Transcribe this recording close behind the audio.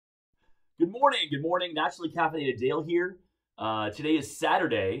Good morning. Naturally Caffeinated Dale here. Today is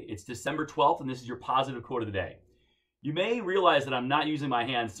Saturday. It's December 12th, and this is your positive quote of the day. You may realize that I'm not using my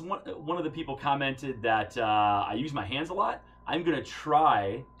hands. One of the people commented that I use my hands a lot. I'm going to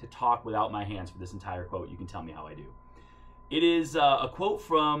try to talk without my hands for this entire quote. You can tell me how I do. It is a quote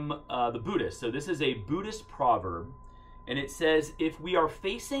from the Buddhist. So this is a Buddhist proverb, and it says, if we are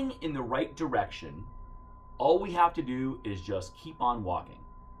facing in the right direction, all we have to do is just keep on walking.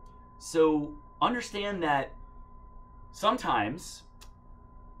 So understand that sometimes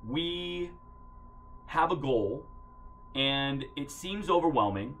we have a goal and it seems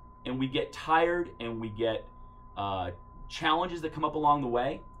overwhelming, and we get tired, and we get challenges that come up along the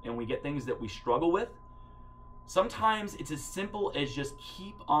way, and we get things that we struggle with. Sometimes it's as simple as just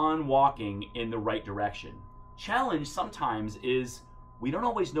keep on walking in the right direction. Challenge sometimes is we don't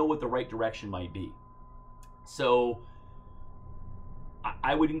always know what the right direction might be. So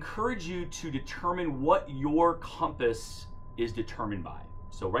I would encourage you to determine what your compass is determined by.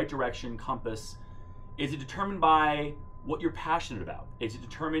 So right direction, compass. Is it determined by what you're passionate about? Is it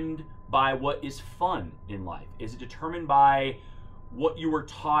determined by what is fun in life? Is it determined by what you were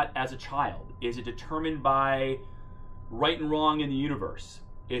taught as a child? Is it determined by right and wrong in the universe?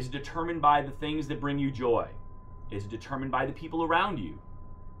 Is it determined by the things that bring you joy? Is it determined by the people around you,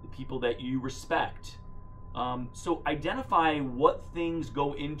 the people that you respect? So identify what things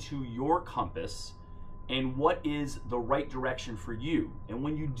go into your compass and what is the right direction for you. And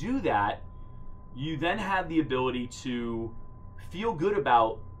when you do that, you then have the ability to feel good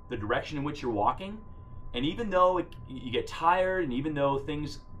about the direction in which you're walking. And even though you get tired, and even though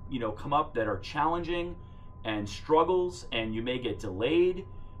things come up that are challenging and struggles, and you may get delayed,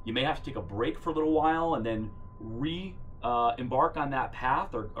 you may have to take a break for a little while and then embark on that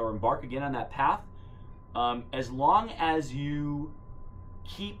path, or embark again on that path. As long as you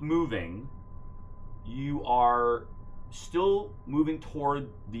keep moving, you are still moving toward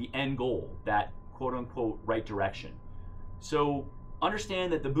the end goal, that quote-unquote right direction. So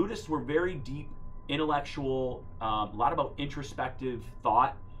understand that the Buddhists were very deep, intellectual, a lot about introspective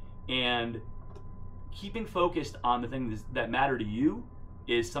thought, and keeping focused on the things that matter to you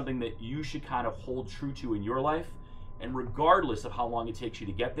is something that you should kind of hold true to in your life. And regardless of how long it takes you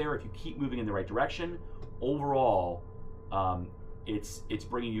to get there, if you keep moving in the right direction, overall, it's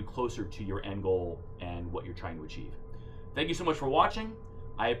bringing you closer to your end goal and what you're trying to achieve. Thank you so much for watching.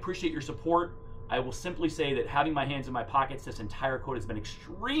 I appreciate your support. I will simply say that having my hands in my pockets this entire quote has been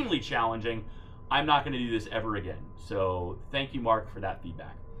extremely challenging. I'm not going to do this ever again. So thank you, Mark, for that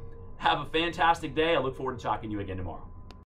feedback. Have a fantastic day. I look forward to talking to you again tomorrow.